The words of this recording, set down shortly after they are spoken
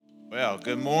Well,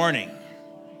 good morning.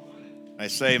 I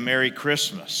say Merry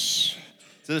Christmas.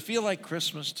 Does it feel like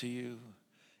Christmas to you?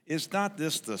 Is not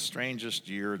this the strangest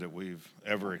year that we've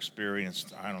ever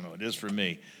experienced? I don't know. It is for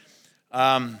me.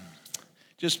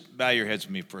 Just bow your heads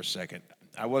with me for a second.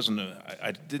 I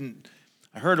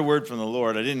heard a word from the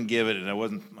Lord. I didn't give it, and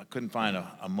I couldn't find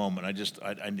a moment. I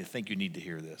think you need to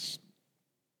hear this.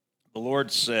 The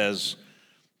Lord says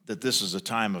that this is a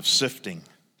time of sifting.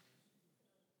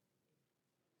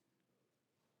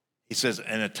 He says,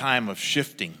 in a time of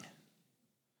shifting.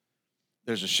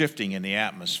 There's a shifting in the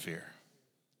atmosphere.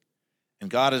 And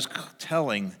God is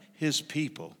telling his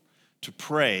people to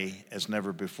pray as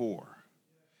never before.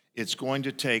 It's going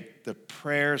to take the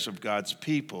prayers of God's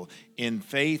people in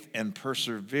faith and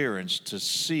perseverance to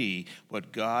see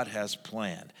what God has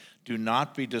planned. Do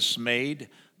not be dismayed.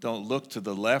 Don't look to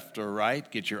the left or right.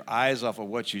 Get your eyes off of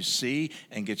what you see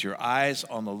and get your eyes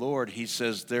on the Lord. He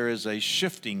says there is a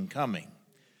shifting coming.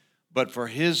 But for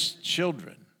his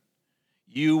children,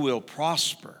 you will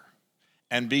prosper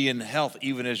and be in health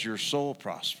even as your soul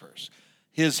prospers.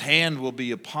 His hand will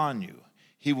be upon you.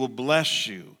 He will bless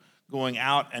you going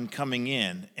out and coming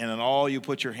in and in all you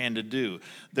put your hand to do.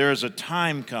 There is a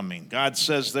time coming. God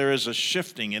says there is a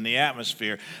shifting in the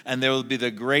atmosphere, and there will be the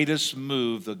greatest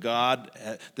move of God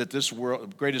this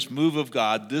world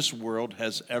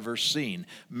has ever seen.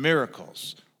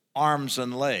 Miracles, arms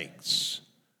and legs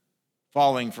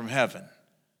falling from heaven.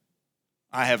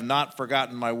 I have not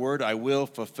forgotten my word. I will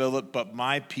fulfill it. But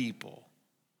my people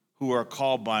who are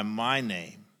called by my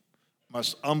name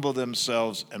must humble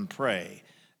themselves and pray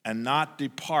and not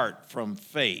depart from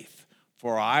faith.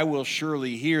 For I will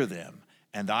surely hear them,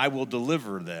 and I will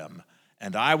deliver them,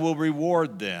 and I will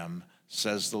reward them,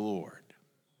 says the Lord.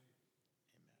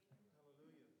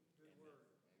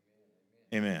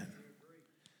 Amen.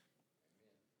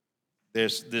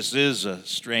 This is a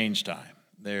strange time.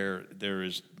 There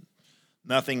is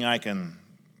nothing I can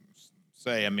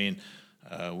say. I mean,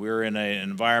 we're in an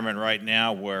environment right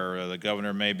now where the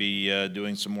governor may be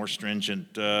doing some more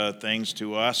stringent things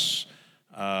to us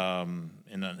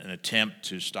in an attempt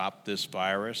to stop this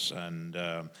virus.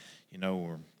 And,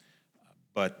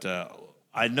 but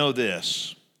I know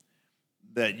this,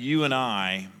 that you and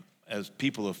I, as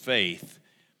people of faith,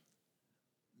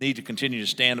 need to continue to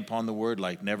stand upon the word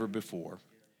like never before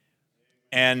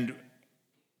and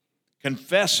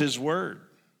confess his word.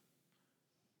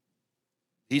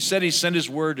 He said he sent his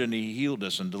word and he healed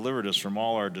us and delivered us from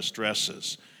all our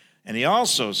distresses. And he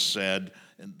also said,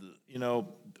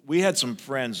 we had some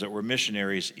friends that were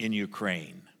missionaries in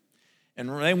Ukraine. And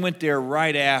they went there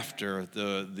right after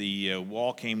the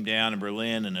wall came down in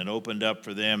Berlin and it opened up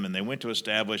for them. And they went to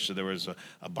establish that there was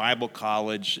a Bible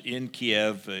college in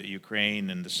Kiev, Ukraine,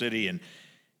 in the city.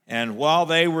 And while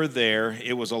they were there,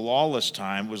 it was a lawless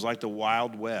time. It was like the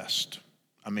Wild West.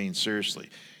 I mean, seriously.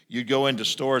 You'd go into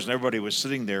stores and everybody was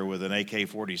sitting there with an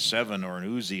AK-47 or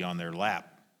an Uzi on their lap.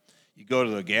 You go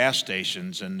to the gas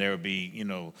stations and there would be,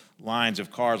 lines of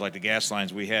cars like the gas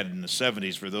lines we had in the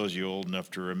 70s, for those of you old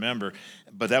enough to remember.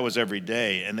 But that was every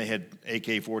day. And they had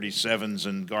AK-47s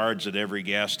and guards at every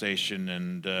gas station.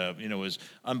 And, it was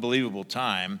an unbelievable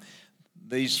time.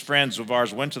 These friends of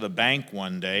ours went to the bank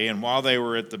one day, and while they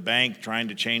were at the bank trying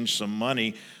to change some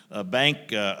money, a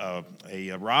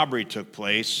robbery took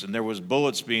place, and there was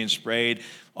bullets being sprayed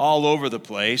all over the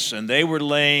place, and they were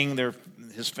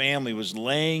his family was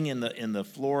laying in the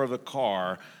floor of the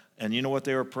car, and you know what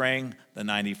they were praying? The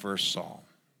 91st Psalm.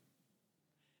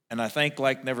 And I think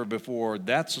like never before,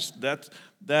 that,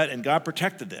 and God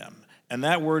protected them. And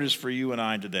that word is for you and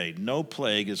I today. No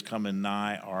plague is coming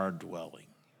nigh our dwelling.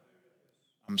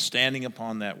 I'm standing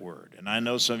upon that word. And I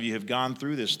know some of you have gone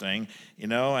through this thing,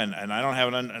 and I don't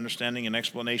have an understanding and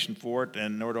explanation for it,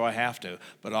 and nor do I have to.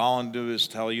 But all I'm doing is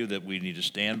tell you that we need to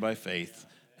stand by faith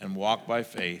and walk by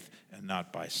faith and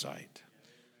not by sight.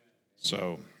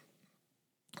 So,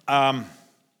 have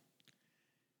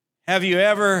you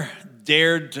ever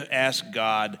dared to ask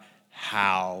God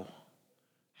how?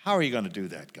 How are you going to do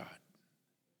that, God?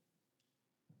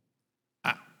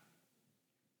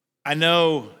 I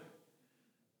know...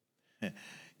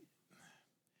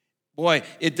 Boy,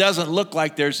 it doesn't look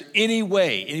like there's any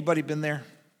way. Anybody been there?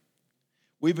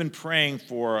 We've been praying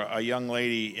for a young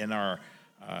lady in our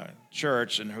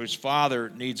church and whose father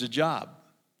needs a job.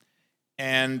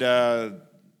 And it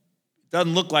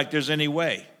doesn't look like there's any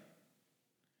way.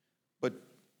 But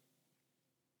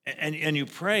and you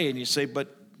pray and you say,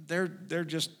 but they're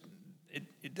just,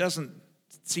 it doesn't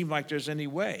seem like there's any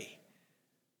way.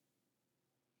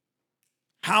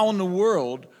 How in the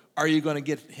world are you going to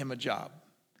get him a job?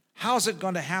 How is it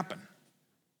going to happen?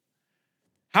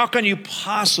 How can you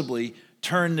possibly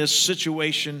turn this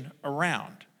situation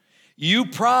around? You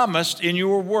promised in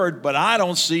your word, but I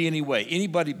don't see any way.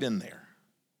 Anybody been there?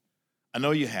 I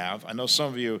know you have. I know some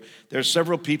of you, there's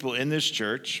several people in this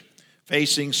church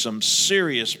facing some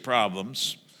serious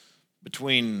problems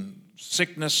between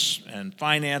sickness and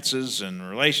finances and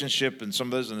relationship and some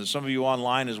of those, and some of you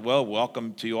online as well.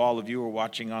 Welcome to all of you who are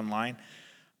watching online.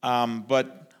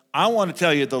 But I want to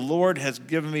tell you, the Lord has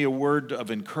given me a word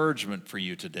of encouragement for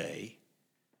you today.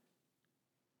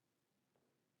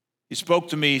 He spoke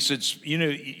to me, he said, you know,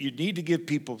 you need to give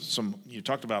people some, you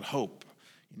talked about hope.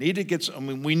 You need to get some, I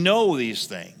mean, we know these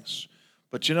things,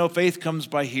 but you know, faith comes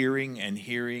by hearing and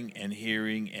hearing and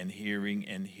hearing and hearing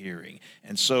and hearing.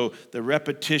 And so the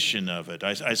repetition of it,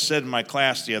 I said in my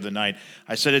class the other night,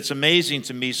 I said, it's amazing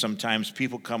to me sometimes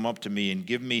people come up to me and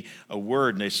give me a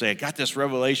word and they say, I got this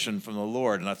revelation from the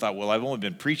Lord. And I thought, well, I've only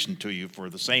been preaching to you for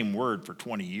the same word for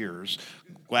 20 years.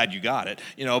 Glad you got it,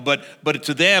 you know, but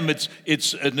to them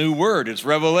it's a new word, it's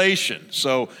revelation.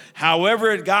 So however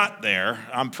it got there,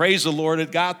 praise the Lord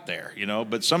it got there, you know,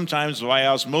 but sometimes by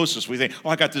osmosis we think, oh,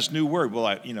 I got this new word.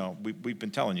 Well, we've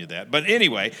been telling you that. But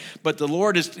anyway, but the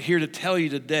Lord is here to tell you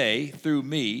today through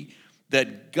me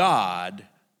that God,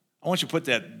 I want you to put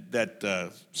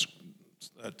that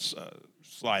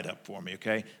slide up for me,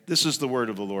 okay? This is the word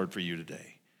of the Lord for you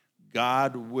today.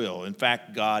 God will, in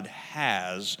fact, God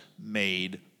has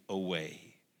made a way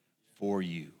for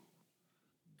you.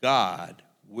 God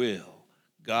will.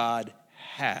 God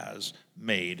has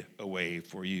made a way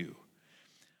for you.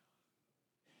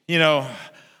 You know,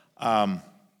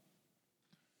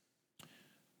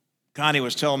 Connie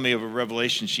was telling me of a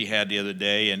revelation she had the other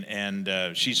day,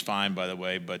 and she's fine, by the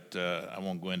way, but I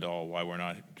won't go into all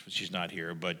why she's not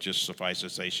here, but just suffice to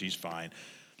say she's fine.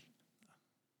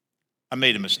 I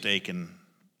made a mistake, and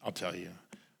I'll tell you.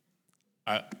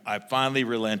 I finally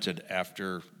relented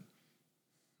after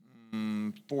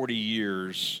 40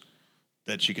 years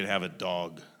that she could have a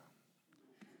dog.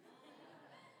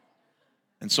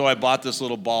 And so I bought this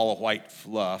little ball of white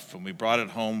fluff, and we brought it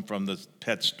home from the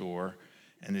pet store,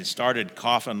 and it started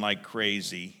coughing like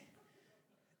crazy.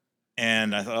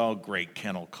 And I thought, oh, great,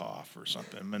 kennel cough or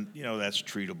something. And, you know, that's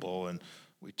treatable. And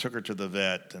we took her to the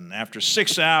vet, and after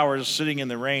 6 hours sitting in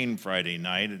the rain Friday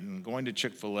night and going to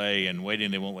Chick-fil-A and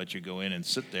waiting, they won't let you go in and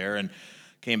sit there, and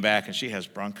came back, and she has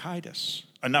bronchitis.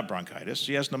 Not bronchitis,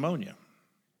 she has pneumonia.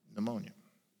 Pneumonia.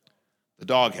 The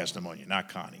dog has pneumonia, not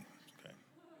Connie. Okay.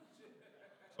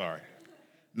 Sorry.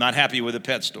 Not happy with the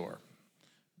pet store,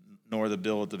 nor the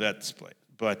bill at the vet's place.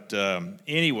 But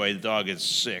anyway, the dog is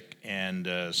sick,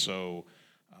 and so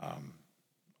I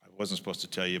wasn't supposed to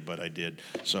tell you, but I did.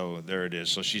 So there it is.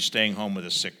 So she's staying home with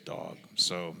a sick dog.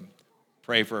 So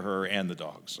pray for her and the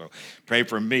dog. So pray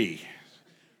for me.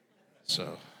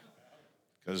 So,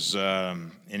 because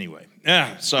anyway.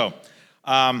 Yeah, so,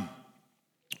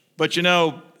 but you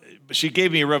know, she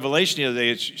gave me a revelation the other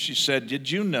day. She said, did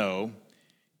you know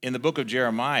in the book of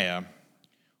Jeremiah,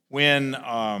 when,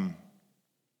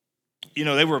 you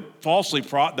know, they were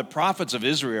the prophets of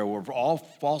Israel were all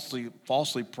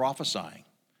falsely prophesying.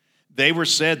 They were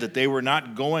said that they were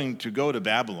not going to go to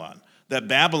Babylon, that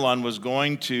Babylon was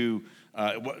going to,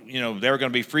 you know, they were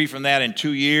going to be free from that in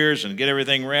 2 years and get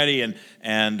everything ready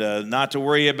and not to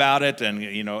worry about it. And,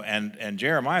 you know, and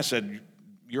Jeremiah said,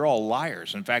 you're all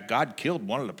liars. In fact, God killed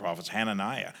one of the prophets,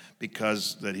 Hananiah,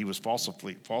 because that he was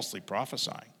falsely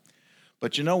prophesying.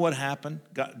 But you know what happened?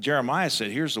 Jeremiah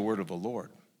said, here's the word of the Lord.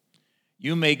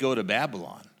 You may go to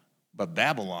Babylon, but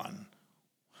Babylon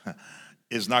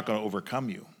is not going to overcome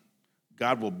you.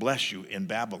 God will bless you in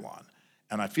Babylon.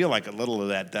 And I feel like a little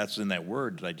of that's in that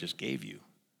word that I just gave you.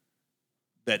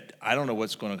 That I don't know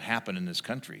what's going to happen in this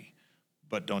country,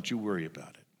 but don't you worry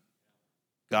about it.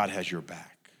 God has your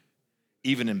back.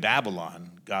 Even in Babylon,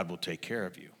 God will take care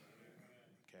of you.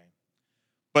 Okay.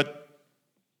 But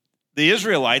the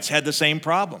Israelites had the same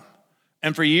problem.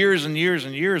 And for years and years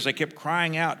and years, they kept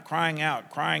crying out, crying out,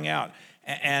 crying out.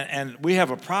 And we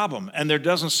have a problem, and there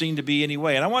doesn't seem to be any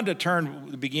way. And I wanted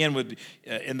to begin with,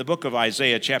 in the book of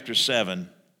Isaiah, chapter 7,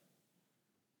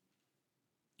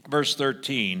 verse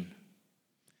 13.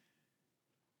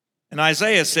 And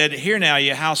Isaiah said, hear now, ye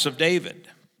house of David.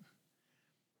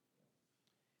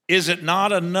 Is it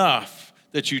not enough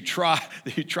that you try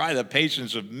the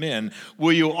patience of men?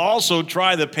 Will you also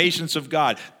try the patience of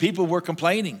God? People were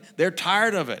complaining. They're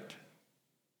tired of it.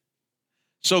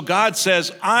 So God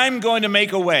says, I'm going to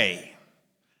make a way.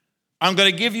 I'm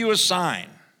going to give you a sign.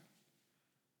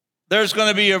 There's going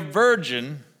to be a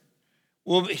virgin.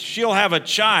 Well, she'll have a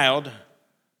child,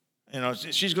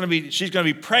 She's going to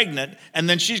be pregnant, and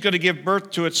then she's going to give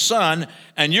birth to its son,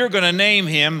 and you're going to name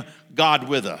him God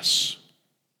with us.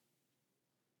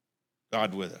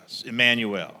 God with us,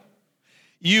 Emmanuel.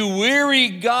 You weary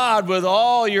God with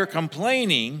all your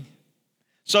complaining,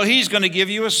 so he's going to give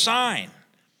you a sign.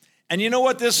 And you know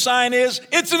what this sign is?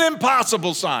 It's an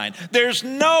impossible sign. There's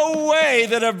no way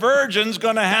that a virgin's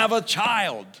going to have a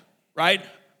child, right?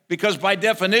 Because by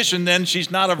definition, then she's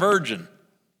not a virgin.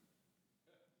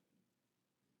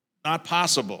 Not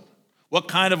possible. What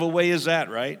kind of a way is that,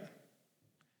 right?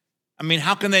 I mean,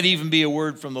 how can that even be a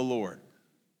word from the Lord?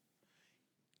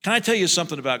 Can I tell you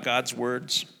something about God's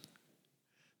words?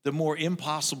 The more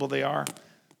impossible they are,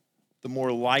 the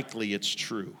more likely it's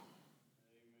true.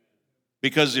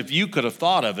 Because if you could have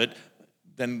thought of it,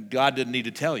 then God didn't need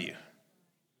to tell you.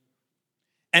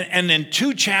 And then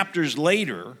 2 chapters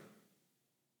later,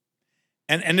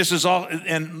 and this is all,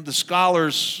 and the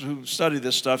scholars who study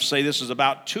this stuff say this is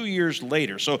about 2 years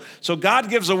later. So God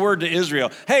gives a word to Israel.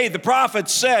 Hey, the prophet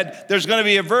said there's going to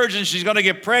be a virgin, she's going to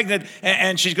get pregnant,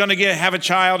 and she's going to have a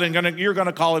child, and you're going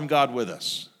to call him God with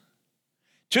us.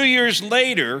 2 years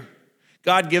later,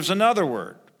 God gives another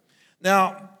word.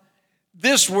 Now,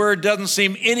 this word doesn't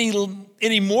seem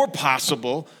any more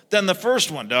possible than the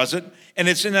first one, does it? And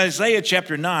it's in Isaiah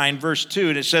chapter 9, verse 2,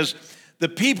 and it says, the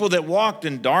people that walked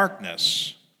in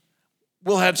darkness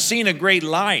will have seen a great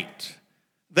light.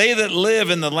 They that live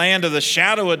in the land of the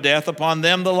shadow of death, upon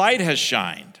them the light has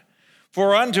shined.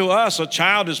 For unto us a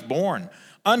child is born,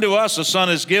 unto us a son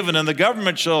is given, and the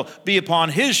government shall be upon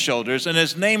his shoulders, and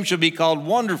his name shall be called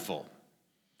Wonderful,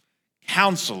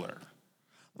 Counselor,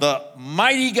 the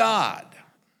Mighty God,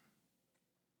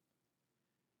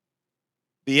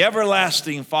 the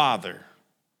Everlasting Father,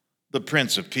 the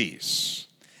Prince of Peace.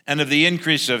 And of the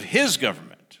increase of his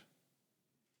government.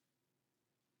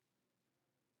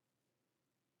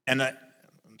 And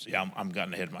I'm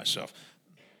gotten ahead of myself.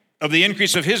 Of the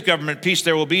increase of his government, peace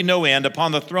there will be no end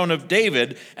upon the throne of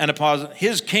David and upon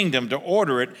his kingdom, to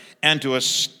order it and to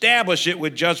establish it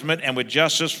with judgment and with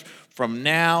justice from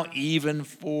now even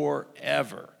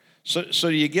forever. So do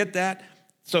you get that?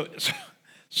 So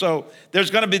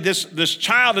there's going to be this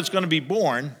child that's going to be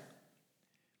born.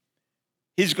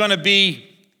 He's going to be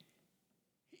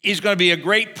a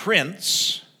great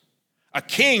prince, a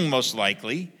king most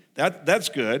likely. That's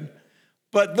good.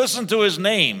 But listen to his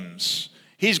names.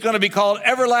 He's going to be called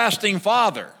Everlasting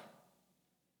Father.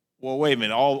 Well, wait a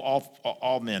minute.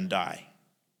 All men die.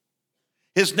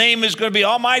 His name is going to be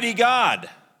Almighty God.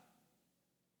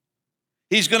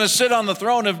 He's going to sit on the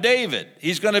throne of David.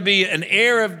 He's going to be an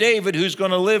heir of David who's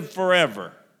going to live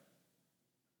forever.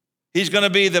 He's going to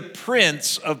be the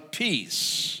Prince of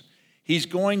Peace. He's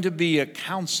going to be a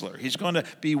counselor. He's going to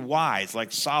be wise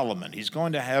like Solomon. He's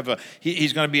going to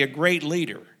he's going to be a great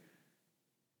leader.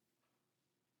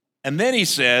 And then he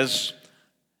says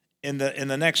in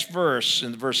the next verse,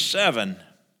 in verse 7,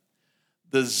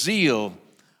 the zeal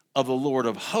of the Lord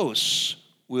of hosts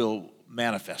will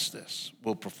manifest this,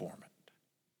 will perform it.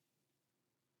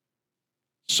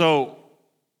 So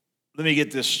let me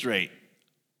get this straight.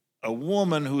 A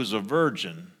woman who is a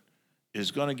virgin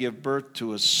is going to give birth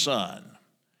to a son,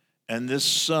 and this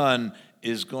son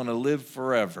is going to live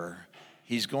forever.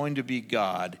 He's going to be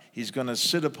God. He's going to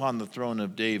sit upon the throne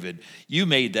of David. You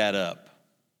made that up.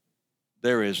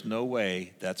 There is no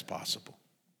way that's possible.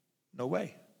 No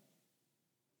way.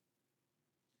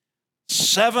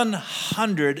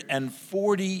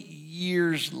 740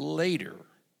 years later,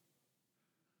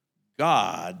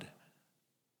 God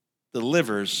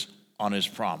delivers on his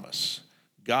promise.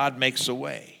 God makes a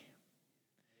way.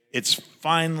 It's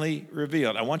finally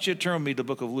revealed. I want you to turn with me to the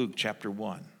book of Luke, chapter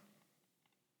 1.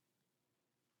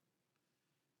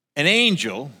 An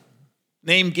angel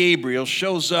named Gabriel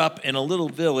shows up in a little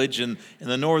village in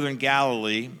the northern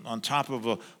Galilee on top of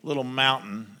a little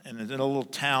mountain and in a little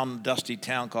town, dusty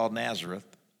town called Nazareth.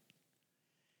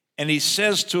 And he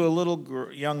says to a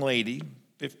little young lady,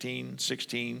 15,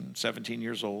 16, 17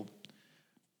 years old,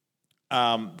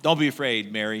 don't be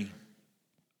afraid, Mary.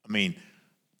 I mean,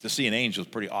 to see an angel is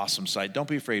a pretty awesome sight. Don't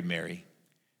be afraid, Mary.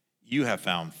 You have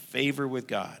found favor with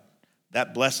God.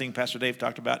 That blessing Pastor Dave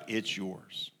talked about, it's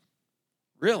yours.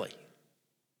 Really?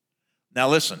 Now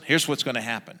listen, here's what's going to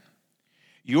happen.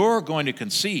 You're going to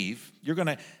conceive, you're going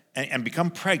to and become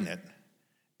pregnant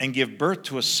and give birth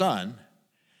to a son,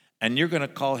 and you're going to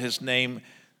call his name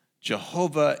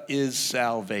Jehovah is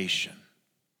Salvation.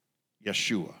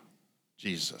 Yeshua,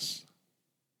 Jesus.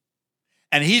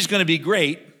 And he's going to be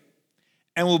great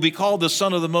and will be called the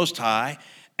Son of the Most High,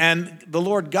 and the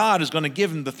Lord God is going to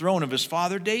give him the throne of his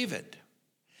father David.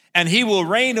 And he will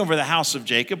reign over the house of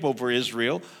Jacob, over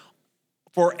Israel,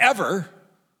 forever,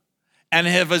 and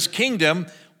of his kingdom,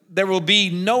 there will be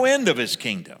no end of his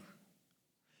kingdom.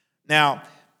 Now,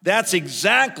 that's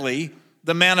exactly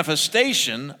the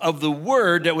manifestation of the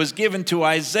word that was given to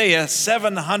Isaiah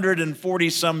 740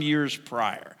 some years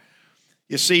prior.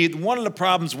 You see, one of the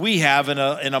problems we have in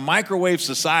a microwave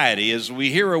society is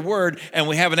we hear a word and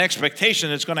we have an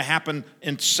expectation it's going to happen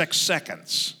in 6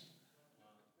 seconds.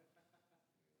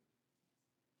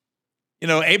 You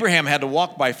know, Abraham had to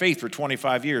walk by faith for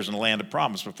 25 years in the land of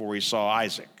promise before he saw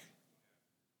Isaac.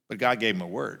 But God gave him a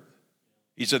word.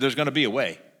 He said, there's going to be a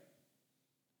way.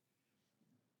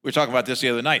 We were talking about this the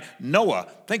other night. Noah,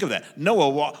 think of that.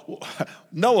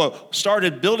 Noah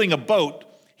started building a boat.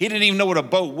 He didn't even know what a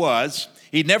boat was.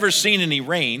 He'd never seen any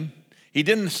rain. He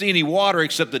didn't see any water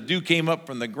except the dew came up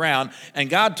from the ground. And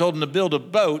God told him to build a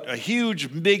boat, a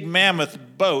huge, big mammoth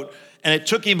boat. And it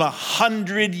took him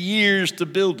 100 years to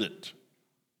build it.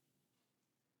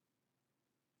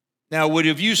 Now, would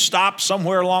have you stopped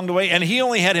somewhere along the way? And he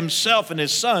only had himself and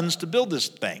his sons to build this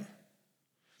thing.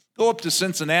 Go up to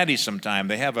Cincinnati sometime.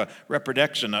 They have a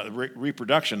reproduction of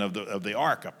the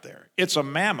ark up there. It's a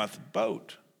mammoth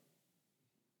boat.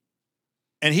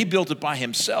 And he built it by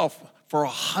himself for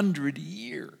 100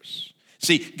 years.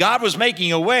 See, God was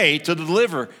making a way to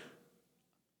deliver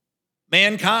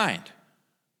mankind.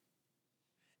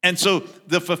 And so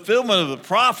the fulfillment of the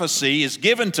prophecy is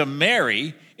given to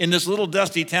Mary in this little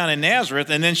dusty town in Nazareth.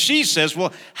 And then she says,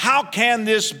 well, how can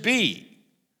this be,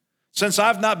 since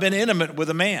I've not been intimate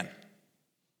with a man?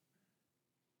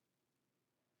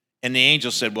 And the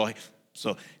angel said, well,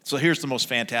 so here's the most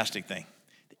fantastic thing.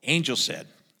 The angel said,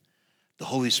 the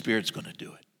Holy Spirit's going to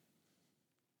do it.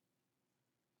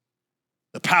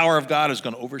 The power of God is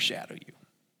going to overshadow you.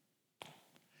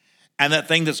 And that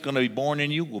thing that's going to be born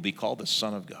in you will be called the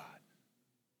Son of God.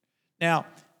 Now,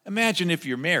 imagine if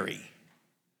you're Mary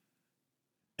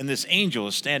and this angel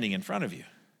is standing in front of you.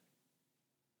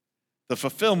 The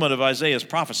fulfillment of Isaiah's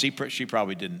prophecy, she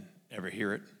probably didn't ever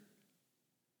hear it.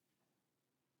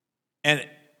 And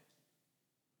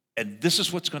this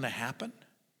is what's going to happen.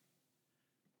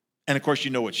 And of course,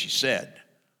 you know what she said.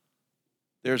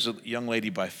 There's a young lady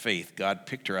by faith. God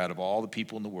picked her out of all the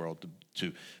people in the world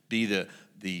to be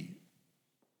the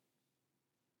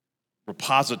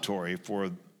repository for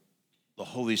the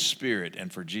Holy Spirit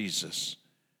and for Jesus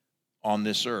on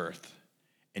this earth.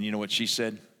 And you know what she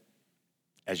said?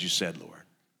 As you said, Lord,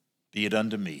 be it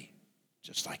unto me,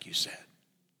 just like you said.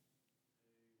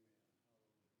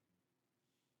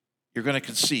 You're going to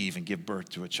conceive and give birth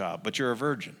to a child, but you're a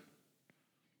virgin.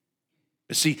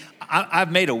 But see,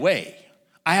 I've made a way.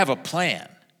 I have a plan.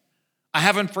 I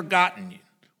haven't forgotten you.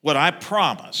 What I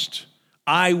promised,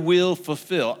 I will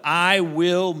fulfill. I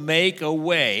will make a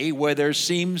way where there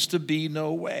seems to be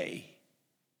no way.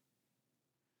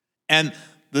 And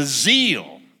the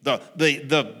zeal,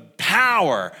 the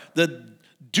power, the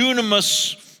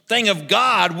dunamis thing of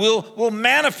God will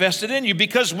manifest it in you,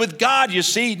 because with God, you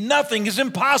see, nothing is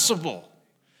impossible.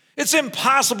 It's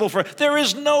impossible there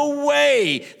is no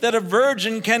way that a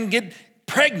virgin can get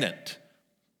pregnant.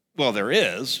 Well, there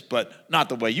is, but not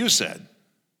the way you said.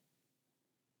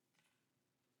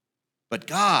 But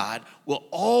God will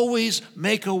always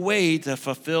make a way to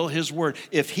fulfill his word.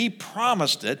 If he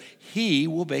promised it, he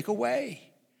will make a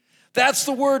way. That's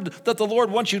the word that the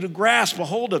Lord wants you to grasp a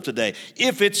hold of today.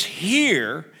 If it's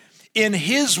here in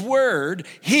his word,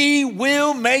 he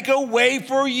will make a way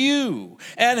for you.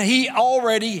 And he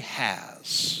already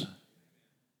has.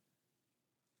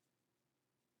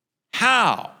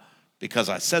 How? Because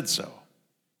I said so.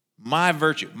 My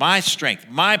virtue, my strength,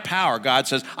 my power, God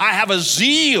says, I have a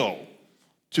zeal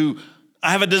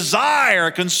I have a desire,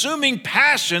 a consuming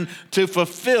passion to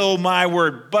fulfill my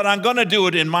word. But I'm going to do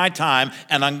it in my time,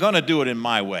 and I'm going to do it in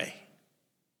my way.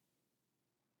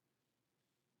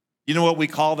 You know what we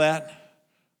call that?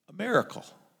 A miracle.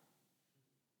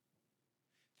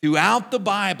 Throughout the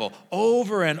Bible,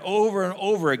 over and over and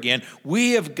over again,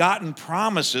 we have gotten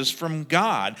promises from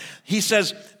God. He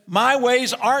says, my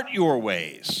ways aren't your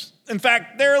ways. In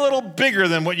fact, they're a little bigger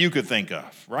than what you could think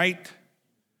of, right?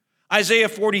 Isaiah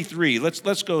 43,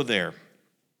 let's go there.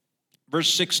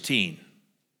 Verse 16.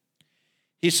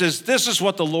 He says, this is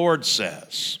what the Lord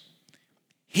says.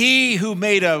 He who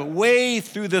made a way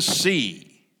through the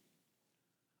sea,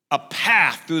 a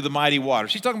path through the mighty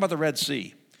waters. He's talking about the Red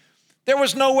Sea. There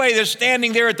was no way. They're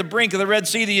standing there at the brink of the Red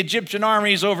Sea. The Egyptian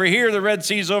army's over here. The Red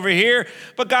Sea's over here.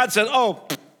 But God said,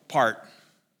 part.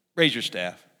 Raise your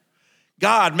staff.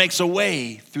 God makes a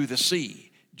way through the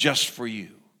sea just for you.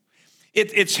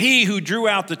 It's he who drew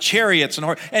out the chariots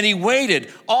and he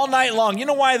waited all night long. You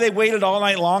know why they waited all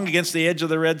night long against the edge of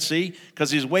the Red Sea?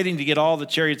 Because he's waiting to get all the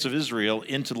chariots of Israel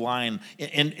into line,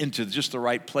 into just the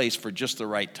right place for just the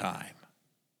right time.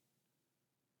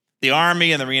 The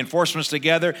army and the reinforcements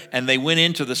together, and they went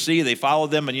into the sea. They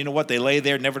followed them, and you know what? They lay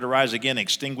there, never to rise again,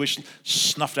 extinguished,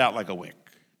 snuffed out like a wick.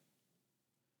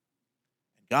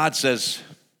 God says,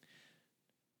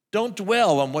 don't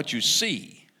dwell on what you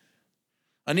see,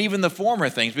 and even the former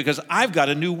things, because I've got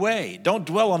a new way. Don't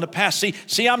dwell on the past.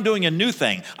 See, I'm doing a new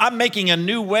thing. I'm making a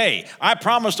new way. I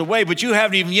promised a way, but you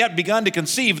haven't even yet begun to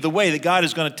conceive the way that God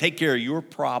is going to take care of your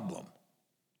problem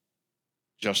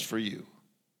just for you.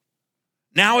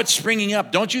 Now it's springing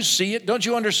up. Don't you see it? Don't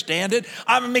you understand it?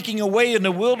 I'm making a way in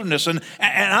the wilderness, and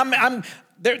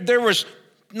there was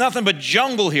nothing but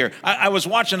jungle here. I was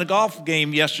watching a golf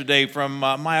game yesterday from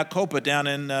Mayakopa down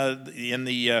in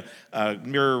the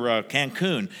near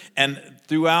Cancun, and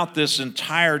throughout this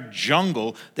entire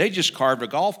jungle, they just carved a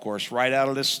golf course right out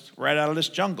of this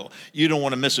jungle. You don't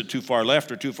want to miss it too far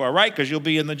left or too far right because you'll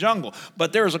be in the jungle.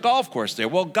 But there's a golf course there.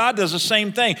 Well, God does the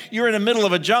same thing. You're in the middle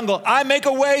of a jungle. I make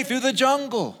a way through the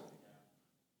jungle,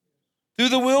 through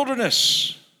the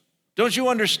wilderness. Don't you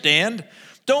understand?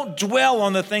 Don't dwell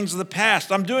on the things of the past.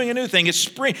 I'm doing a new thing.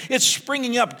 It's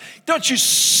springing up. Don't you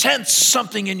sense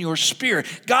something in your spirit?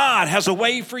 God has a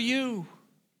way for you.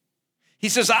 He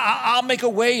says, I'll make a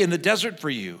way in the desert for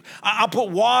you. I'll put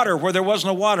water where there was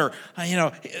no water.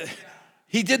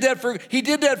 He did that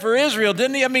for Israel,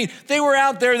 didn't he? I mean, they were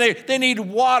out there, they need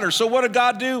water. So what did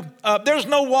God do? There's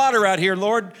no water out here,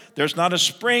 Lord. There's not a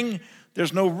spring.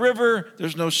 There's no river.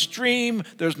 There's no stream.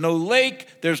 There's no lake.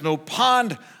 There's no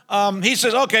pond. He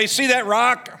says, okay, see that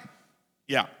rock?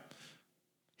 Yeah.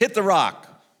 Hit the rock.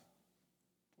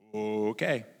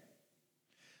 Okay.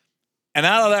 And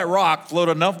out of that rock flowed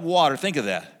enough water. Think of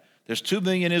that. There's 2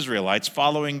 million Israelites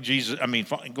following Jesus,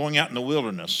 going out in the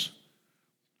wilderness.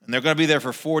 And they're going to be there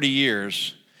for 40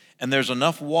 years. And there's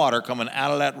enough water coming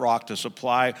out of that rock to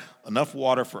supply enough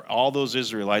water for all those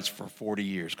Israelites for 40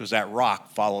 years, because that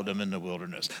rock followed them in the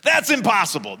wilderness. That's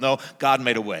impossible. No, God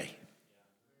made a way.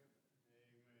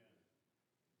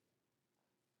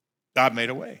 God made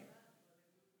a way.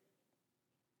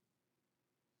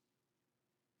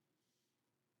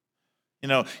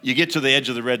 You get to the edge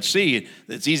of the Red Sea,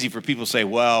 it's easy for people to say,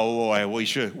 well, boy,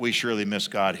 we surely miss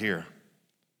God here.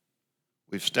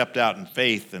 We've stepped out in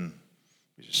faith and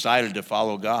we decided to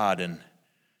follow God, and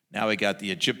now we got the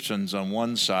Egyptians on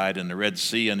one side and the Red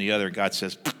Sea on the other. God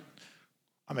says,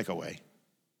 I'll make a way.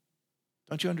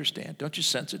 Don't you understand? Don't you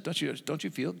sense it? Don't you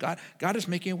feel it? God is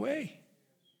making a way.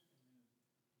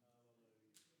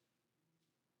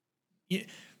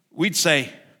 We'd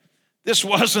say, this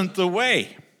wasn't the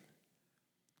way.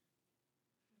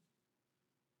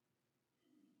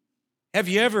 Have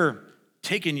you ever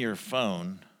taken your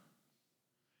phone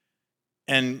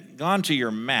and gone to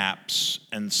your maps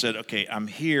and said, okay, I'm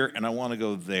here and I want to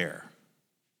go there?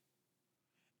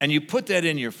 And you put that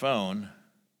in your phone,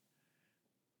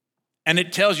 and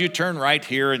it tells you turn right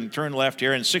here and turn left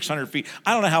here and 600 feet.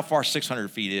 I don't know how far 600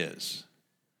 feet is.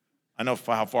 I know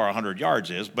how far 100 yards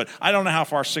is, but I don't know how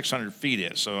far 600 feet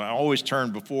is. So I always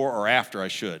turn before or after I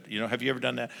should. Have you ever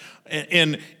done that?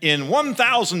 In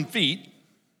 1,000 feet,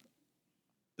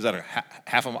 is that a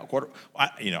half a mile, quarter?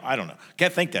 I don't know.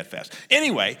 Can't think that fast.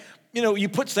 Anyway, you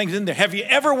put things in there. Have you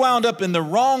ever wound up in the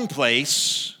wrong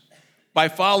place by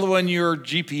following your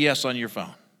GPS on your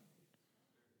phone?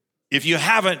 If you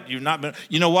haven't, you've not been.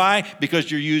 You know why? Because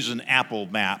you're using Apple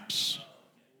Maps.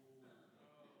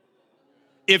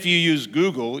 If you use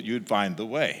Google, you'd find the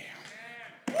way.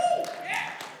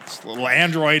 It's a little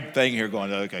Android thing here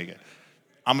going, okay, good.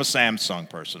 I'm a Samsung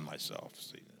person myself.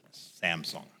 See,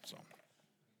 Samsung. So.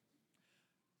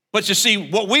 But you see,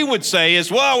 what we would say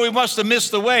is, well, we must have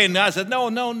missed the way. And God said,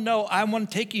 no, I'm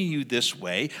taking you this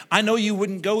way. I know you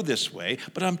wouldn't go this way,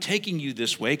 but I'm taking you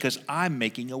this way because I'm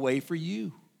making a way for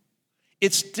you.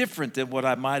 It's different than what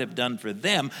I might have done for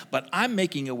them, but I'm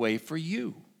making a way for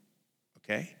you.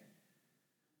 Okay?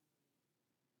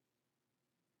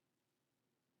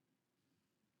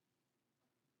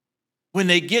 When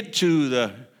they get to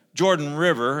the Jordan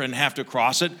River and have to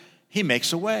cross it, he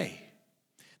makes a way.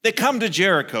 They come to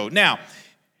Jericho. Now,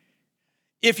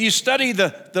 if you study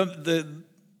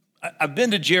I've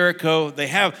been to Jericho.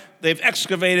 They've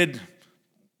excavated,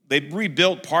 they've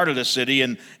rebuilt part of the city,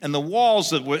 and the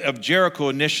walls of Jericho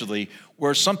initially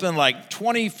were something like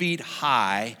 20 feet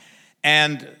high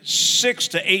and 6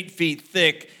 to 8 feet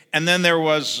thick. And then there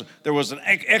was an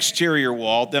exterior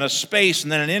wall, then a space,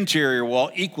 and then an interior wall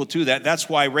equal to that. That's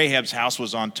why Rahab's house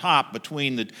was on top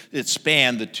between it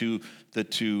spanned the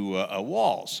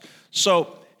walls.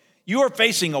 So you are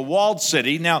facing a walled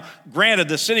city. Now, granted,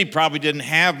 the city probably didn't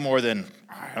have more than,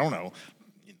 I don't know,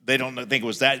 they don't think it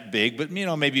was that big, but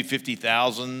maybe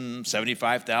 50,000,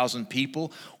 75,000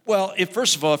 people. Well,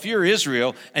 first of all, if you're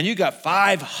Israel and you got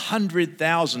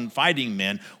 500,000 fighting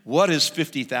men, what is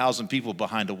 50,000 people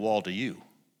behind a wall to you?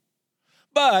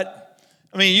 But,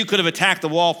 you could have attacked the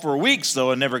wall for weeks,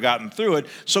 though, and never gotten through it.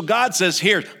 So God says,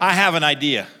 here, I have an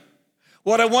idea.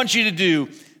 What I want you to do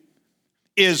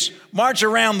is march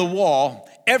around the wall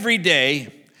every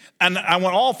day, and I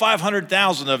want all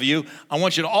 500,000 of you, I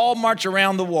want you to all march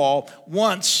around the wall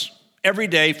once every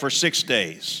day for 6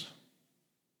 days.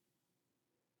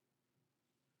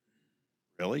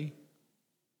 Really?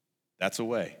 That's a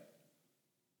way.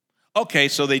 Okay,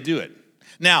 so they do it.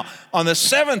 Now, on the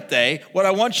seventh day, what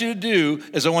I want you to do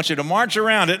is I want you to march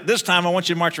around it. This time I want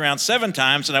you to march around 7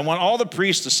 times, and I want all the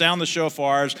priests to sound the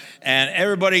shofars, and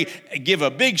everybody give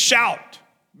a big shout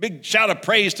of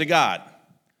praise to God.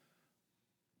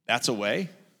 That's a way.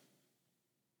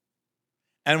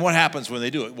 And what happens when they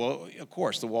do it? Well, of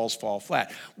course, the walls fall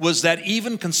flat. Was that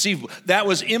even conceivable? That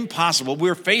was impossible.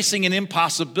 We're facing an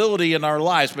impossibility in our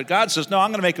lives, but God says, no, I'm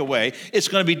going to make a way. It's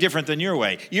going to be different than your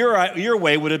way. Your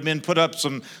way would have been put up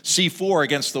some C4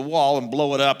 against the wall and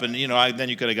blow it up, and then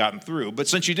you could have gotten through. But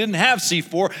since you didn't have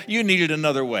C4, you needed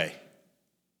another way.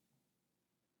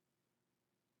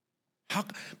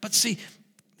 But see,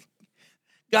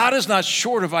 God is not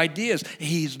short of ideas.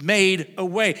 He's made a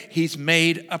way. He's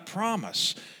made a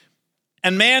promise.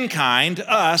 And mankind,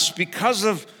 us, because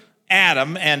of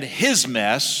Adam and his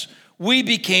mess, we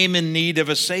became in need of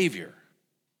a Savior.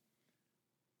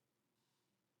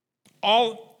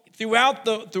 All throughout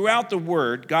the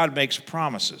Word, God makes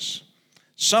promises.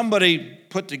 Somebody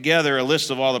put together a list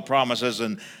of all the promises,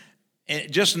 and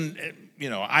just,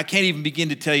 I can't even begin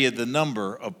to tell you the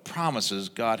number of promises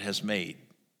God has made.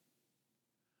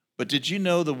 But did you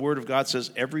know the Word of God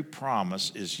says every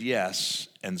promise is yes,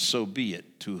 and so be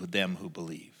it to them who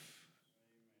believe?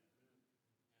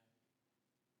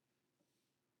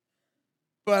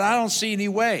 But I don't see any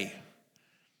way.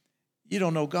 You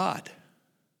don't know God.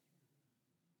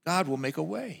 God will make a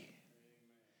way.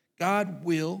 God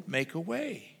will make a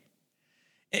way.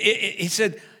 He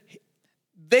said,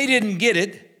 they didn't get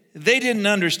it. They didn't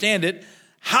understand it.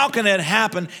 How can that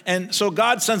happen? And so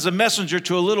God sends a messenger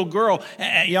to a little girl,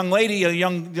 a young lady, a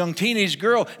young teenage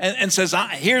girl, and says,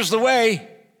 here's the way.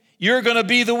 You're going to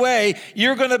be the way.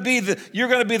 You're going to be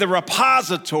the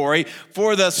repository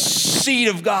for the seed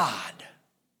of God.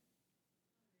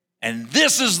 And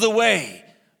this is the way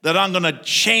that I'm going to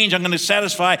change. I'm going to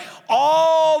satisfy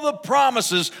all the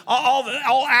promises,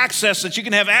 all access that you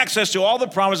can have access to, all the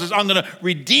promises. I'm going to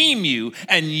redeem you,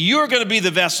 and you're going to be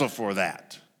the vessel for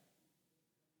that.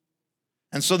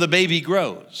 And so the baby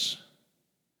grows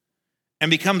and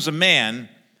becomes a man,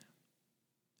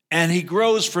 and he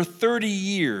grows for 30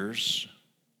 years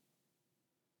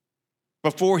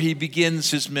before he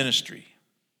begins his ministry.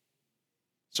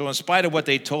 So in spite of what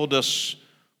they told us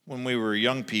when we were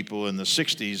young people in the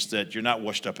 60s, that you're not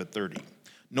washed up at 30,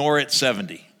 nor at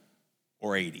 70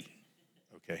 or 80,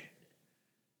 okay?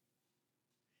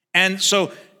 And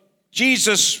so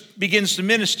Jesus begins to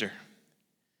minister.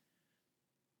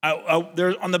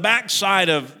 There, on the back side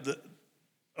of the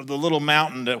little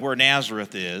mountain where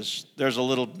Nazareth is, there's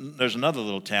another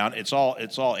little town. It's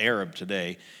all Arab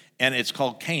today, and it's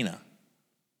called Cana.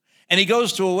 And he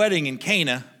goes to a wedding in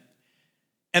Cana,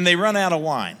 and they run out of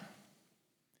wine.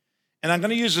 And I'm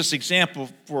going to use this example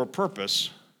for a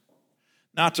purpose,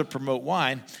 not to promote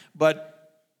wine,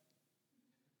 but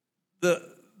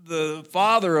the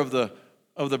father of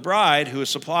the bride who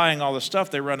is supplying all the stuff,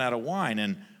 they run out of wine,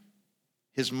 and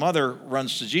his mother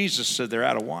runs to Jesus, said they're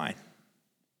out of wine.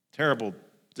 Terrible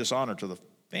dishonor to the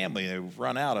family. They've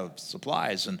run out of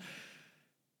supplies. And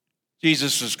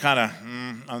Jesus is kind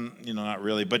of, not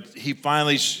really. But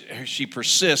she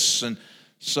persists. And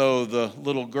so the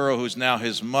little girl who's now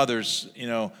his mother's,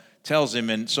 tells him.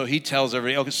 And so he tells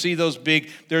everybody, okay, see those big,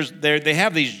 they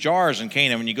have these jars in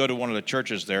Canaan when you go to one of the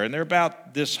churches there. And they're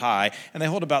about this high. And they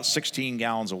hold about 16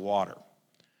 gallons of water.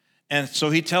 And so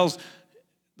he tells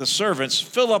the servants,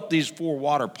 fill up these 4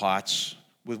 water pots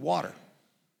with water.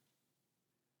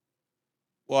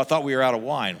 Well, I thought we were out of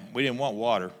wine. We didn't want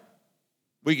water.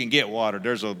 We can get water.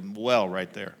 There's a well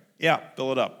right there. Yeah,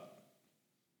 fill it up.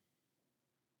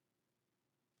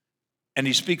 And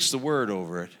he speaks the word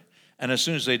over it. And as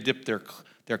soon as they dip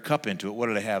their cup into it, what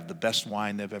do they have? The best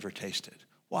wine they've ever tasted.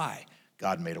 Why?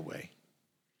 God made a way.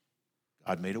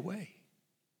 God made a way.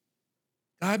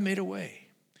 God made a way.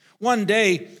 One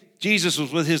day, Jesus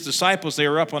was with his disciples. They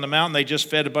were up on the mountain. They just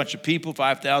fed a bunch of people,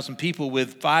 5,000 people,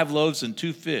 with 5 loaves and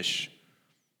 2 fish.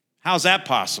 How's that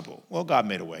possible? Well, God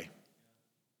made a way.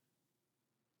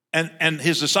 And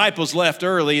his disciples left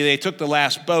early. They took the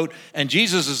last boat, and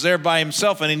Jesus is there by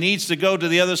himself, and he needs to go to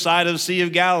the other side of the Sea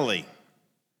of Galilee.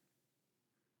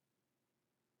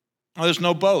 Well, there's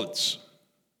no boats.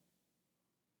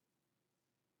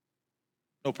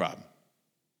 No problem.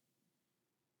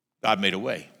 God made a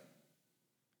way.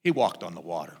 He walked on the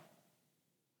water.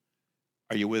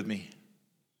 Are you with me?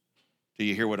 Do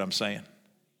you hear what I'm saying?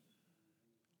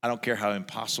 I don't care how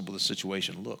impossible the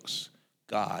situation looks.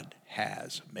 God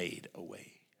has made a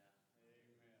way.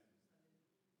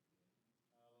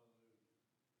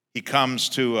 He comes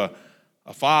to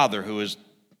a father who is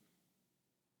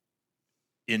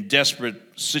in desperate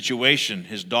situation.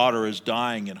 His daughter is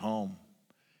dying at home.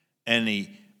 And he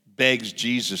begs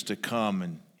Jesus to come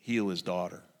and heal his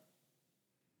daughter.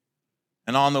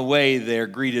 And on the way, they're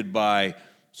greeted by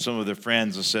some of their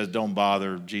friends that says, don't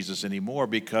bother Jesus anymore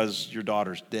because your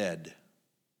daughter's dead.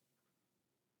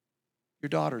 Your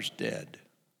daughter's dead.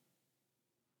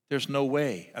 There's no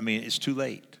way. I mean, it's too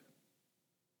late.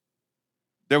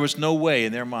 There was no way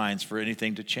in their minds for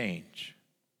anything to change.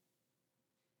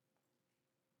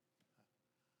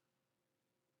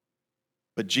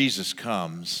 But Jesus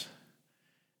comes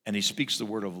and he speaks the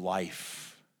word of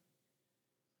life.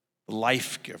 The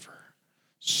life giver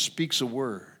speaks a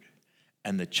word,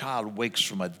 and the child wakes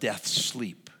from a death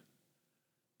sleep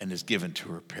and is given to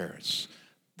her parents.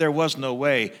 There was no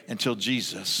way until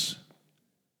Jesus.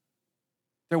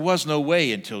 There was no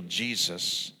way until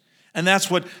Jesus. And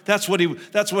that's what he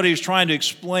was trying to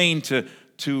explain to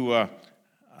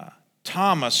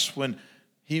Thomas when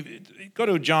he go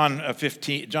to John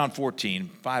 14,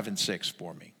 5 and 6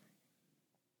 for me.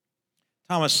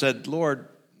 Thomas said, Lord,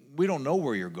 we don't know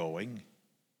where you're going.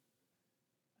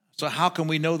 So how can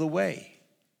we know the way?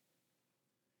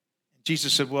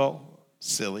 Jesus said, well,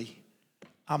 silly,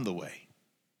 I'm the way,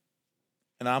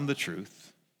 and I'm the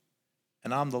truth,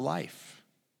 and I'm the life.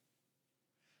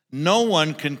 No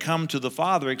one can come to the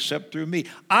Father except through me.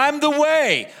 I'm the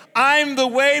way. I'm the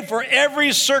way for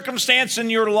every circumstance in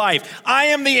your life. I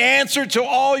am the answer to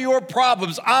all your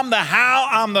problems. I'm the how,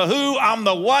 I'm the who, I'm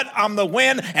the what, I'm the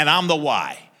when, and I'm the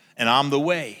why. And I'm the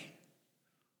way.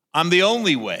 I'm the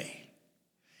only way.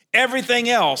 Everything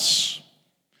else,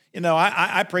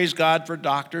 I praise God for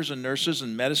doctors and nurses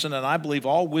and medicine, and I believe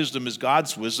all wisdom is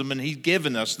God's wisdom, and he's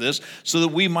given us this so that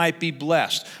we might be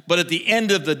blessed. But at the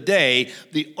end of the day,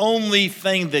 the only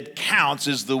thing that counts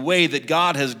is the way that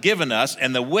God has given us,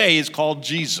 and the way is called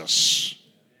Jesus.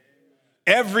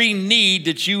 Every need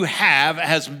that you have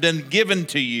has been given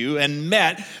to you and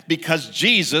met because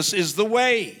Jesus is the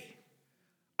way.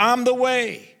 I'm the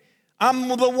way. I'm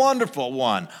the wonderful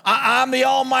one. I'm the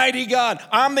almighty God.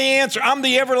 I'm the answer. I'm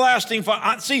the everlasting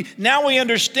Father. See, now we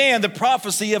understand the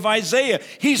prophecy of Isaiah.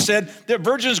 He said the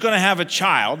virgin is going to have a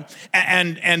child,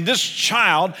 and this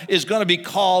child is going to be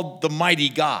called the mighty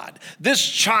God. This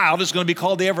child is going to be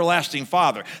called the everlasting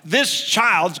Father. This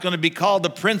child is going to be called the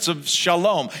Prince of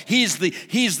Shalom. He's the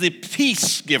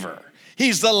peace giver.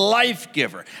 He's the life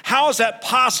giver. How is that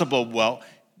possible? Well,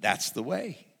 that's the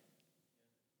way.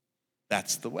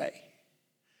 That's the way.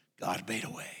 God made a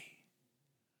way.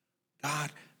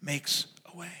 God makes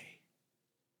a way.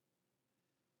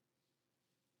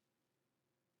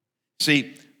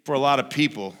 See, for a lot of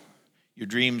people, your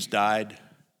dreams died,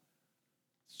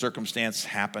 circumstance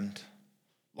happened,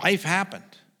 life happened.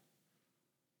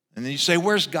 And then you say,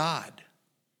 where's God?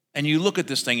 And you look at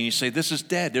this thing and you say, this is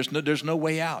dead. There's no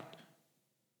way out.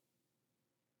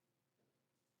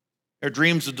 Our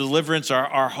dreams of deliverance,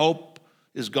 our hope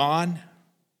is gone.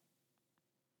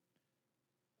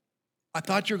 I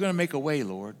thought you were going to make a way,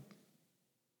 Lord.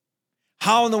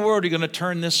 How in the world are you going to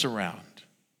turn this around?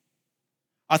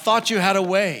 I thought you had a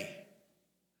way.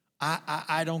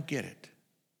 I don't get it.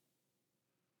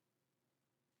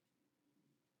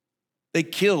 They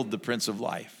killed the Prince of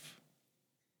Life.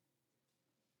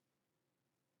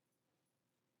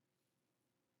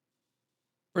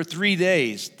 For 3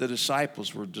 days, the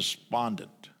disciples were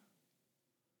despondent,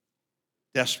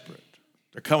 desperate.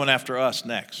 They're coming after us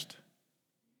next.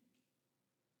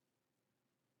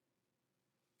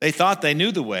 They thought they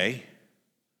knew the way,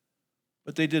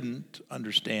 but they didn't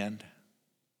understand.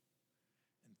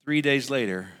 And 3 days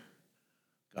later,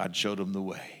 God showed them the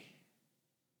way.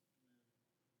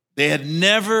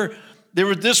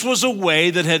 This was a way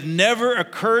that had never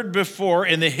occurred before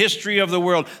in the history of the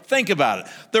world. Think about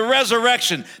it. The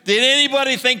resurrection. Did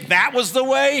anybody think that was the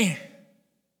way?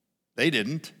 They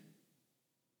didn't.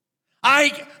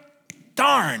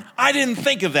 darn, I didn't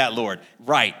think of that, Lord.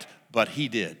 Right, but he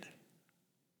did.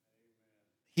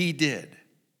 He did.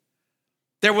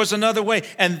 There was another way.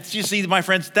 And you see, my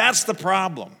friends, that's the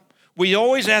problem. We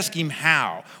always ask him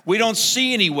how. We don't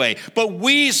see any way. But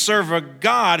we serve a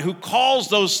God who calls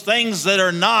those things that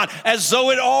are not as though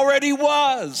it already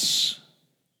was.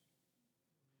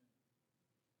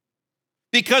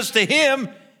 Because to him,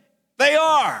 they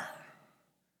are.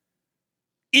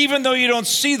 Even though you don't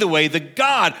see the way, the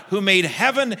God who made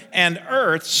heaven and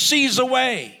earth sees a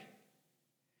way.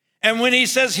 And when he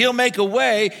says he'll make a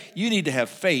way, you need to have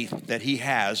faith that he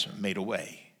has made a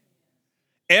way.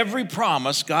 Every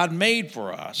promise God made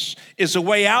for us is a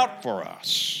way out for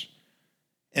us.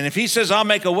 And if he says, I'll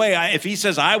make a way, if he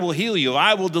says, I will heal you,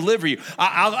 I will deliver you,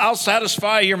 I'll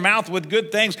satisfy your mouth with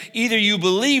good things, either you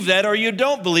believe that or you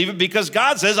don't believe it, because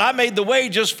God says, I made the way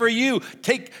just for you.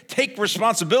 Take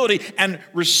responsibility and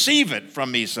receive it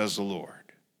from me, says the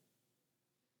Lord.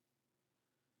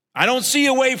 I don't see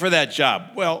a way for that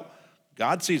job. Well,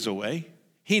 God sees a way.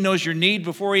 He knows your need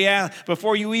before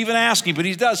you even ask him, but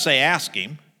he does say, ask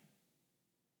him.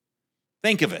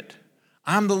 Think of it.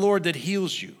 I'm the Lord that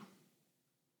heals you.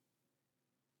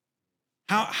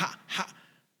 How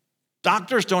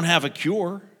doctors don't have a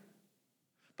cure,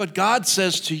 but God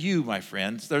says to you, my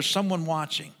friends, there's someone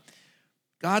watching.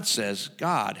 God says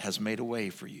God has made a way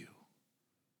for you.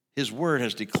 His word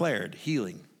has declared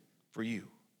healing for you.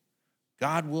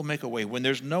 God will make a way when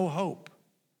there's no hope.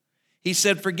 He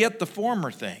said, forget the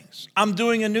former things. I'm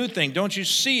doing a new thing. Don't you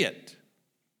see it?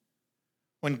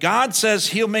 When God says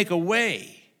he'll make a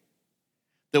way,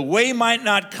 the way might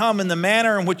not come in the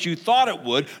manner in which you thought it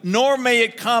would, nor may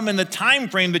it come in the time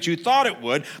frame that you thought it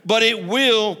would, but it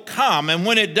will come. And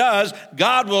when it does,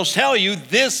 God will tell you,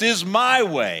 this is my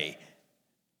way,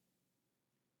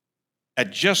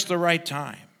 at just the right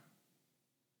time.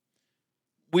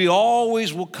 We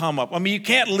always will come up. I mean, you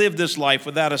can't live this life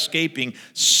without escaping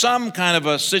some kind of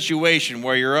a situation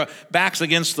where your back's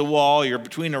against the wall, you're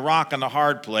between a rock and a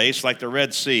hard place, like the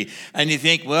Red Sea, and you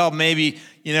think, well, maybe,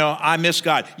 I miss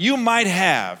God. You might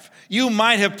have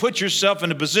put yourself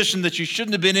in a position that you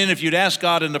shouldn't have been in if you'd asked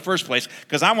God in the first place,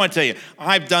 because I want to tell you,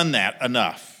 I've done that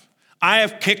enough. I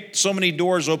have kicked so many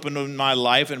doors open in my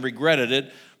life and regretted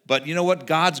it, but you know what?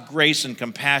 God's grace and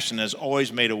compassion has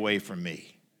always made a way for me.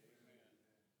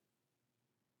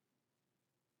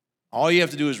 All you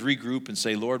have to do is regroup and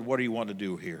say, Lord, what do you want to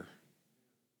do here?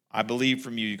 I believe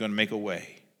from you, you're going to make a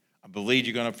way. I believe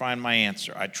you're going to find my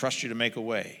answer. I trust you to make a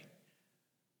way.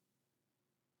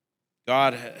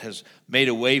 God has made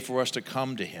a way for us to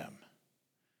come to him.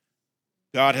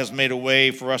 God has made a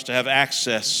way for us to have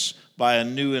access by a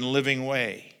new and living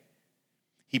way.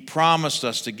 He promised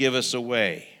us to give us a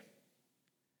way.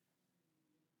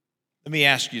 Let me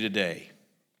ask you today,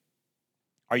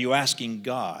 are you asking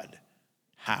God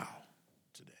how?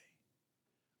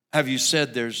 Have you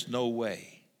said there's no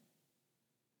way?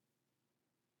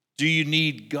 Do you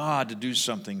need God to do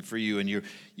something for you, and you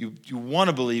want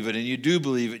to believe it, and you do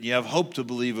believe it, and you have hope to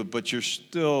believe it, but you're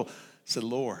still said,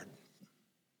 Lord,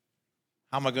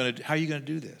 how are you going to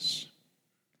do this?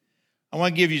 I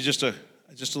want to give you just a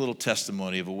little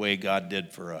testimony of a way God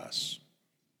did for us.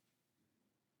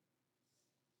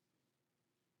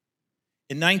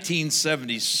 In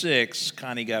 1976,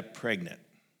 Connie got pregnant.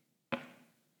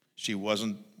 She was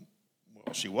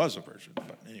a virgin,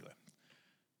 but anyway,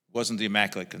 it wasn't the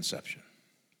Immaculate Conception.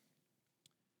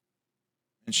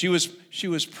 And she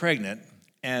was pregnant,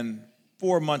 and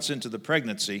 4 months into the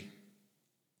pregnancy,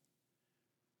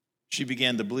 she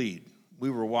began to bleed. We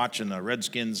were watching a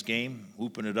Redskins game,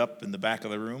 whooping it up in the back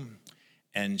of the room,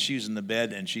 and she's in the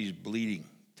bed, and she's bleeding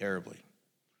terribly.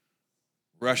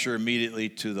 Rush her immediately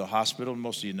to the hospital.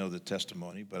 Most of you know the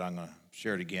testimony, but I'm going to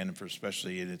share it again,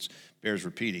 especially it bears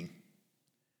repeating.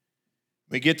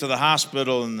 We get to the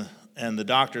hospital, and the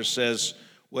doctor says,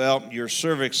 well, your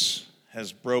cervix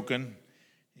has broken.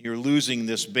 You're losing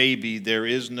this baby. There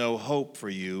is no hope for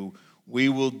you. We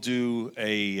will do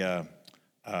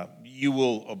you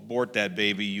will abort that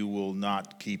baby. You will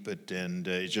not keep it, and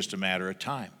it's just a matter of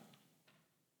time.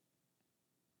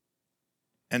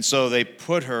 And so they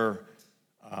put her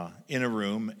in a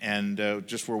room, and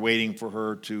just were waiting for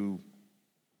her to,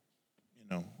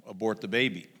 abort the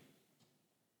baby.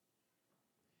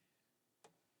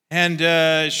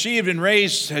 And she had been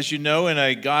raised, as you know, in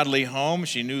a godly home.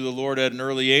 She knew the Lord at an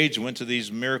early age, went to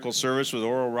these miracle service with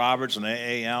Oral Roberts and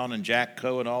A.A. Allen and Jack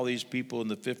Coe and all these people in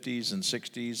the 50s and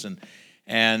 60s.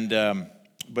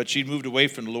 But she'd moved away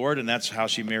from the Lord, and that's how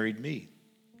she married me.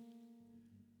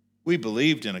 We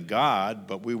believed in a God,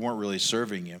 but we weren't really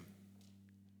serving him.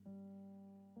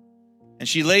 And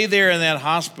she lay there in that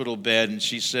hospital bed and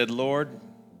she said, Lord,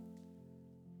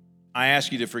 I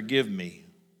ask you to forgive me.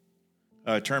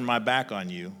 Turn my back on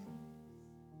you.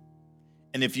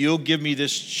 And if you'll give me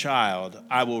this child,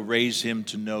 I will raise him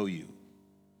to know you.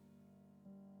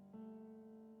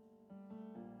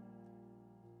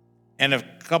 And a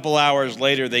couple hours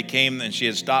later, they came and she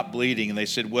had stopped bleeding. And they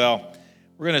said, well,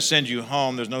 we're going to send you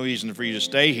home. There's no reason for you to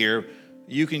stay here.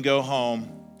 You can go home,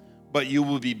 but you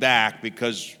will be back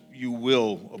because you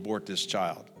will abort this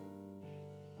child.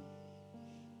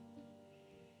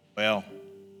 Well,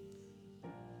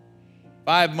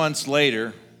 5 months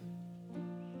later,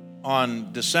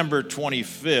 on December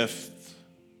 25th,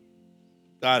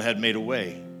 God had made a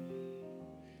way.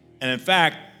 And in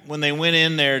fact, when they went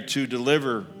in there to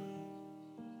deliver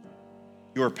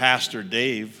your pastor,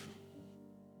 Dave,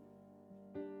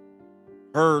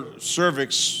 her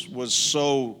cervix was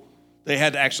so, they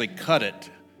had to actually cut it.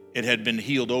 It had been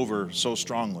healed over so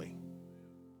strongly.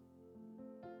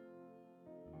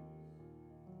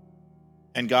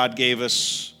 And God gave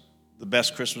us the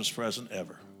best Christmas present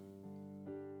ever.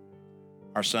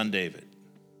 Our son David,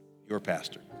 your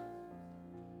pastor.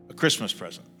 A Christmas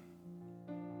present.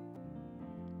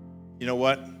 You know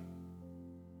what?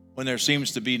 When there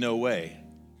seems to be no way,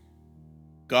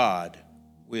 God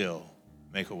will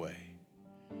make a way.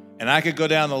 And I could go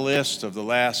down the list of the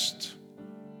last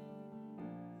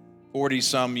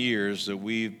 40-some years that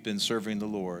we've been serving the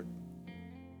Lord.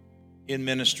 In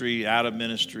ministry, out of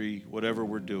ministry, whatever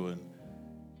we're doing.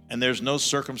 And there's no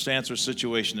circumstance or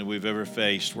situation that we've ever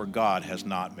faced where God has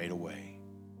not made a way.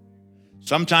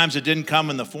 Sometimes it didn't come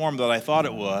in the form that I thought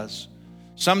it was.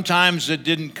 Sometimes it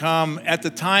didn't come at the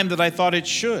time that I thought it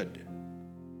should.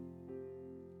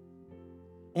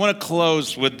 I want to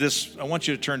close with this. I want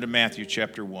you to turn to Matthew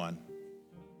chapter 1.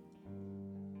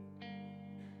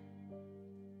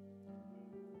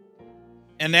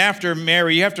 And after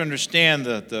Mary, you have to understand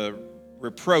the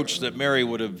reproach that Mary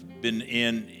would have been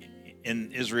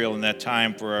in Israel in that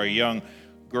time for a young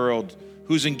girl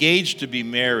who's engaged to be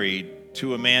married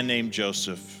to a man named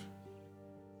Joseph.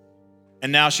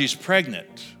 And now she's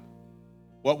pregnant.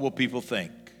 What will people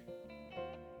think?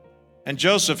 And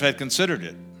Joseph had considered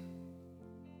it.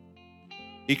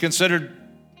 He considered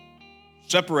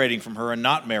separating from her and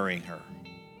not marrying her.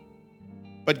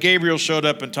 But Gabriel showed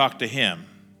up and talked to him.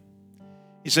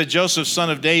 He said, Joseph, son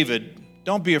of David,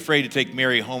 don't be afraid to take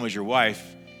Mary home as your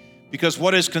wife, because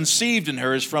what is conceived in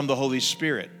her is from the Holy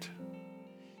Spirit.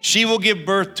 She will give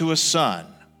birth to a son.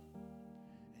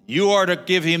 You are to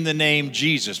give him the name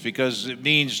Jesus, because it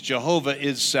means Jehovah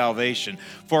is salvation.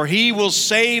 For he will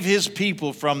save his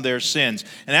people from their sins.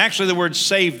 And actually the word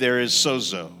save there is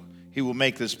sozo. He will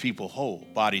make this people whole,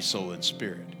 body, soul, and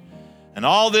spirit. And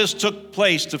all this took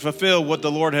place to fulfill what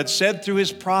the Lord had said through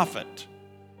his prophet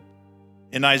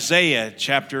in Isaiah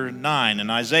chapter 9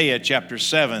 and Isaiah chapter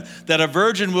 7, that a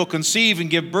virgin will conceive and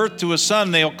give birth to a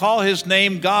son. They'll call his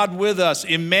name God with us,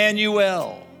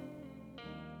 Emmanuel.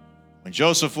 When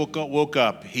Joseph woke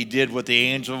up, he did what the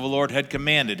angel of the Lord had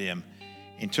commanded him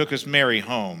and took his Mary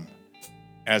home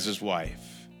as his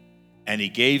wife. And he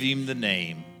gave him the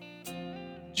name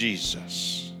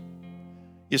Jesus.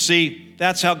 You see,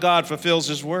 that's how God fulfills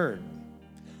his word.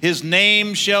 His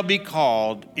name shall be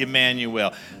called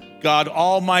Emmanuel. God,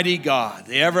 Almighty God,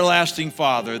 the everlasting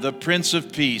Father, the Prince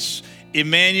of Peace,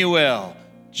 Emmanuel,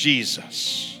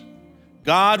 Jesus.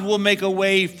 God will make a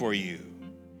way for you.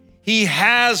 He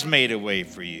has made a way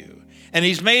for you. And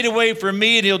he's made a way for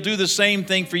me, and he'll do the same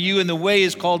thing for you, and the way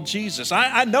is called Jesus.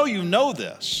 I know you know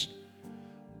this.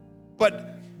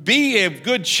 But be of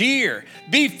good cheer.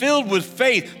 Be filled with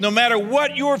faith. No matter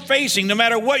what you're facing, no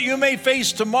matter what you may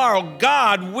face tomorrow,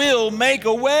 God will make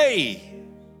a way.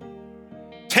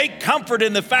 Take comfort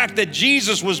in the fact that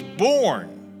Jesus was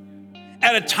born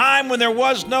at a time when there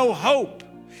was no hope.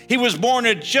 He was born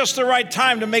at just the right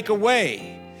time to make a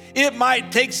way. It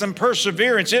might take some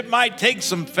perseverance. It might take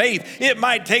some faith. It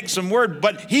might take some word,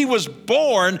 but he was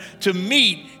born to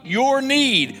meet your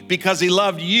need because he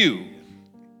loved you.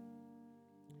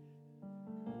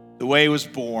 The way was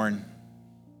born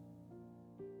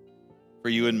for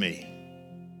you and me.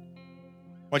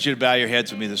 I want you to bow your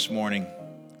heads with me this morning.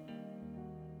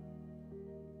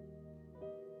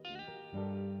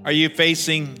 Are you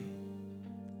facing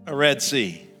a Red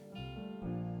Sea?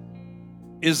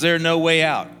 Is there no way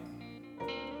out?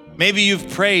 Maybe you've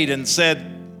prayed and said,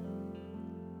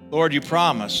 Lord, you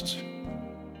promised.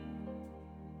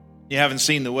 You haven't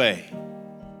seen the way.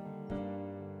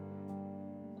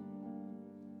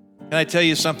 Can I tell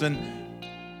you something?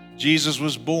 Jesus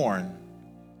was born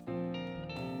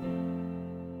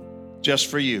just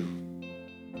for you,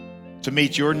 to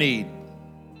meet your need,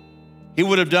 He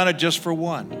would have done it just for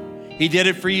one. He did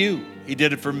it for you. He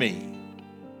did it for me.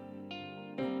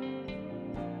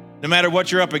 No matter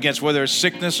what you're up against, whether it's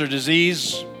sickness or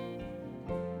disease,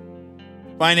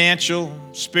 financial,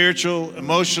 spiritual,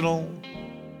 emotional,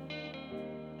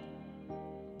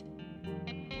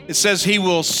 it says he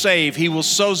will save. He will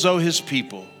sozo his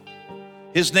people.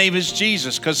 His name is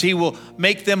Jesus because he will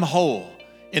make them whole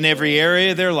in every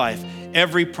area of their life.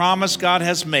 Every promise God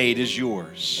has made is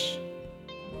yours.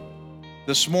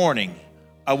 This morning,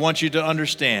 I want you to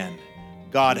understand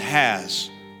God has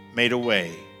made a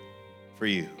way for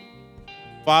you.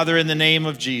 Father, in the name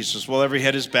of Jesus, while every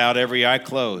head is bowed, every eye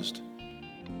closed,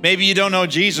 maybe you don't know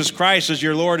Jesus Christ as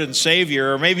your Lord and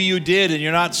Savior, or maybe you did and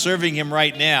you're not serving him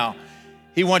right now.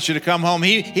 He wants you to come home.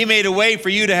 He made a way for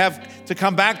you to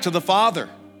come back to the Father.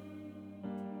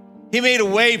 He made a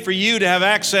way for you to have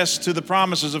access to the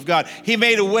promises of God. He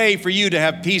made a way for you to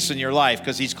have peace in your life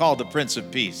because he's called the Prince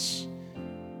of Peace.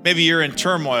 Maybe you're in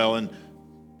turmoil and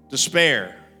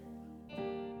despair.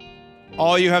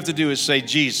 All you have to do is say,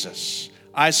 Jesus,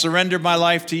 I surrender my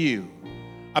life to you.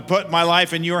 I put my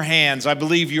life in your hands. I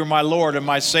believe you're my Lord and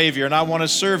my Savior, and I want to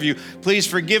serve you. Please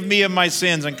forgive me of my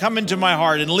sins and come into my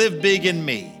heart and live big in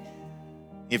me.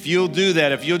 If you'll do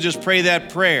that, if you'll just pray that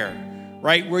prayer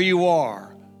right where you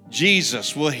are,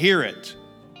 Jesus will hear it,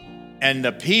 and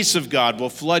the peace of God will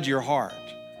flood your heart.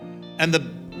 And the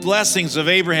blessings of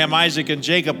Abraham, Isaac, and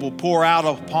Jacob will pour out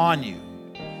upon you.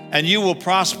 And you will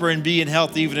prosper and be in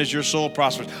health even as your soul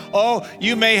prospers. Oh,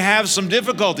 you may have some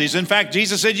difficulties. In fact,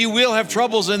 Jesus said you will have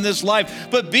troubles in this life,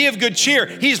 but be of good cheer.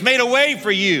 He's made a way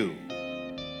for you.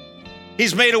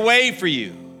 He's made a way for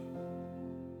you.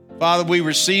 Father, we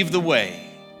receive the way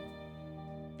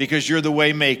because you're the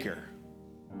way maker.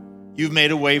 You've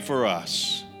made a way for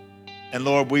us. And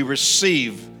Lord, we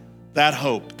receive that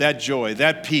hope, that joy,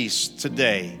 that peace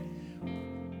today.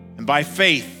 And by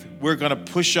faith, we're going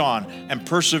to push on and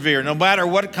persevere. No matter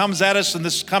what comes at us in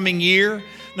this coming year,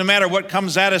 no matter what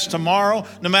comes at us tomorrow,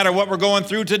 no matter what we're going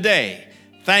through today,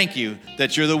 thank you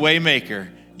that you're the way maker.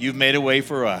 You've made a way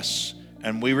for us,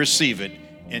 and we receive it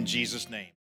in Jesus' name.